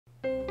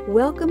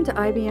Welcome to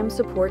IBM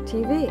Support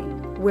TV,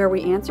 where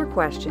we answer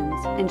questions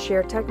and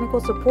share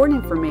technical support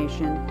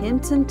information,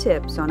 hints, and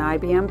tips on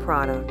IBM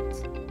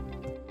products.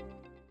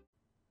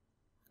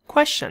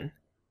 Question: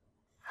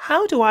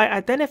 how do I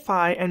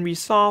identify and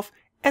resolve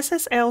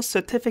SSL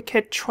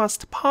certificate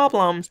trust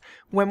problems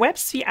when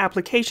WebSphere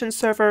Application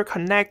Server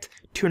connect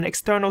to an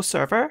external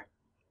server?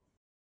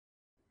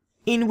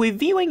 In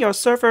reviewing your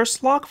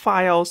server's log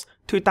files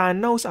to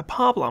diagnose a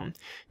problem,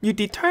 you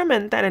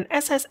determine that an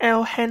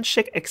SSL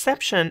handshake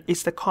exception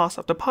is the cause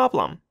of the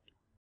problem.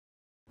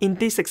 In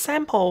this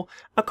example,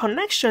 a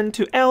connection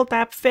to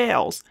LDAP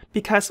fails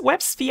because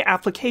WebSphere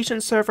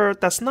Application Server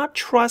does not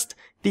trust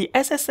the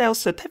SSL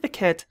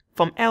certificate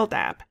from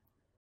LDAP.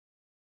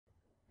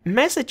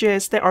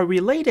 Messages that are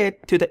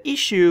related to the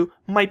issue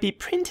might be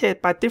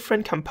printed by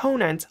different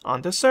components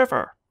on the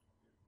server.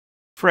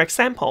 For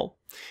example,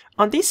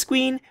 on this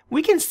screen,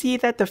 we can see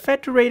that the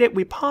federated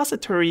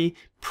repository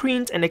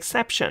prints an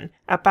exception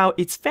about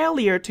its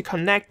failure to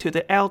connect to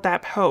the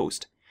LDAP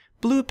host,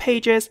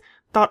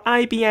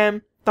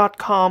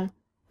 bluepages.ibm.com,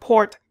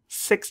 port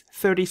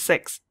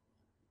 636.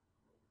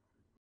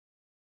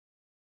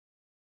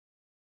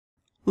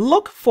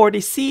 Look for the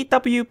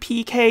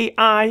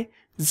CWPKI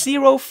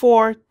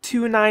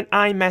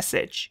 0429I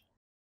message,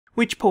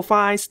 which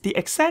provides the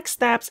exact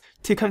steps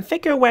to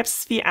configure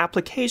WebSphere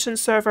Application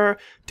Server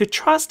to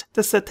trust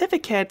the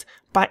certificate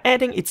by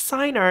adding its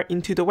signer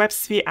into the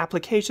WebSphere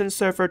Application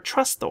Server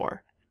trust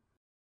store.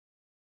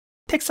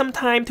 Take some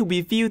time to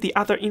review the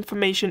other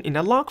information in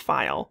the log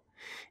file,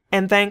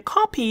 and then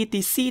copy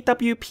the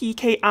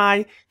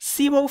CWPKI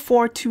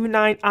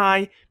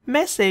 0429I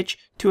message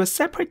to a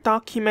separate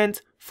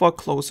document for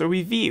closer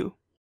review.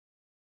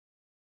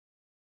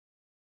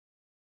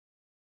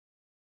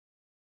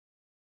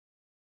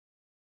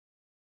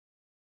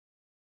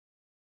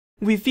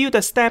 Review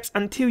the steps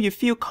until you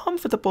feel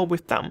comfortable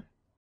with them.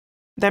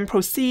 Then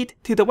proceed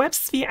to the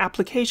WebSphere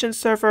Application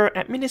Server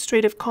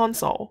Administrative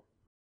Console.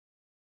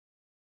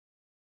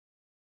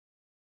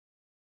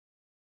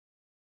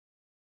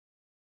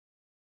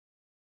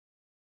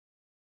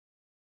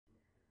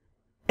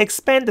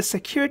 Expand the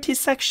Security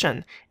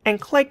section and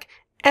click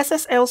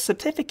SSL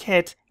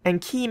Certificate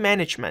and Key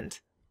Management.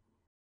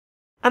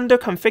 Under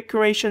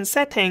Configuration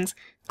Settings,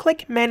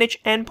 click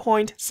Manage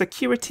Endpoint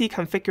Security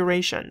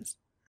Configurations.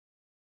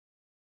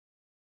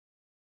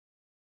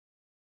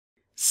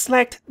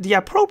 Select the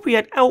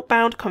appropriate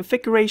outbound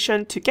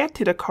configuration to get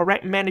to the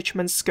correct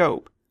management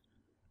scope.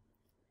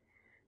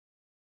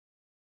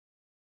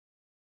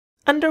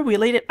 Under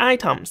Related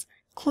Items,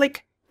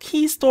 click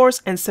Key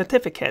Stores and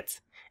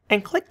Certificates,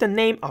 and click the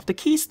name of the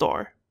key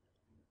store.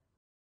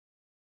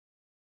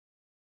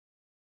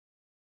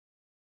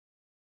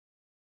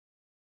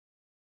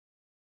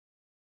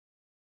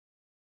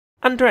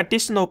 Under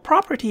Additional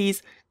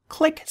Properties,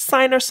 click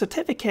Signer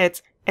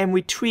Certificates and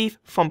retrieve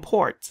from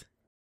ports.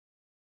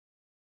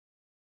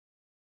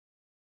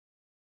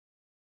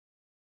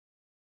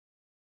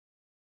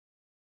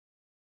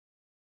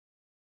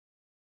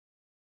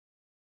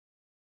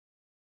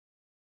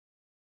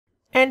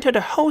 Enter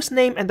the host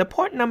name and the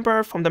port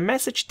number from the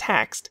message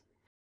text,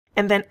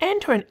 and then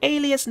enter an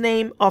alias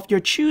name of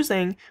your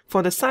choosing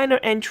for the signer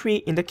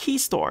entry in the key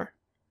store.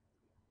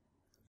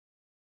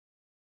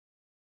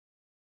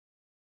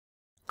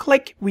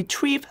 Click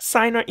Retrieve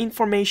Signer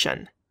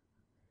Information.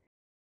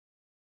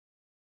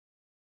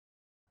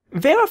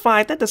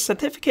 Verify that the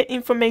certificate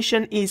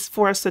information is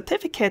for a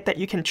certificate that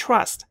you can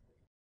trust.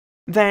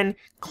 Then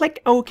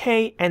click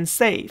OK and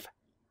save.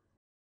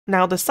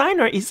 Now the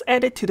signer is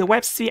added to the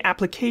WebSphere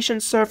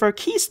Application Server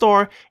key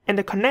store and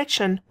the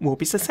connection will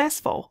be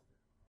successful.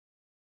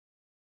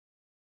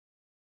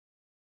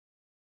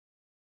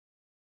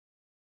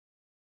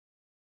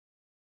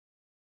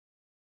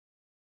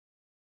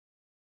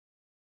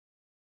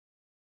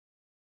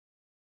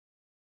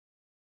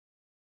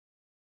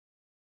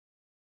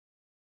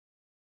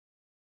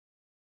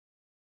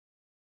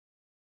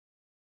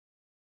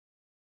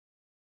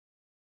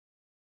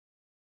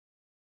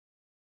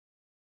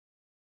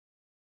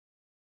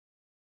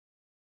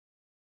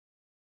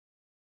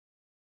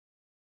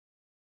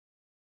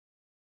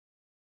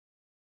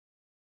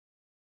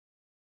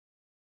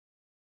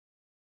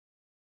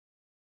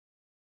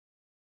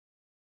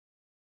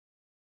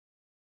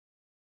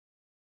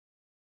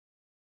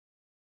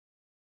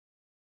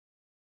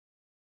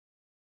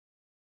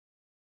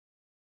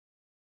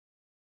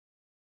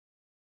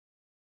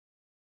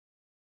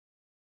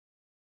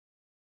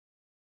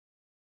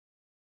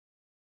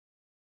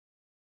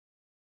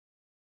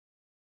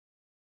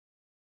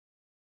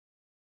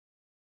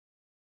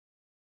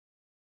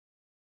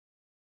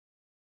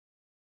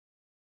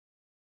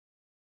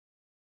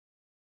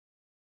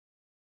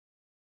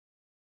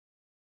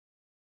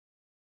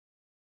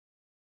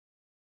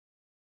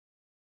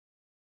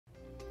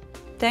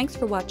 Thanks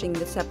for watching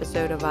this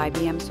episode of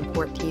IBM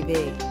Support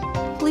TV.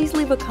 Please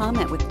leave a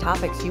comment with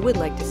topics you would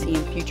like to see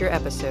in future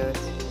episodes.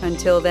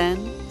 Until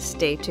then,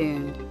 stay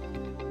tuned.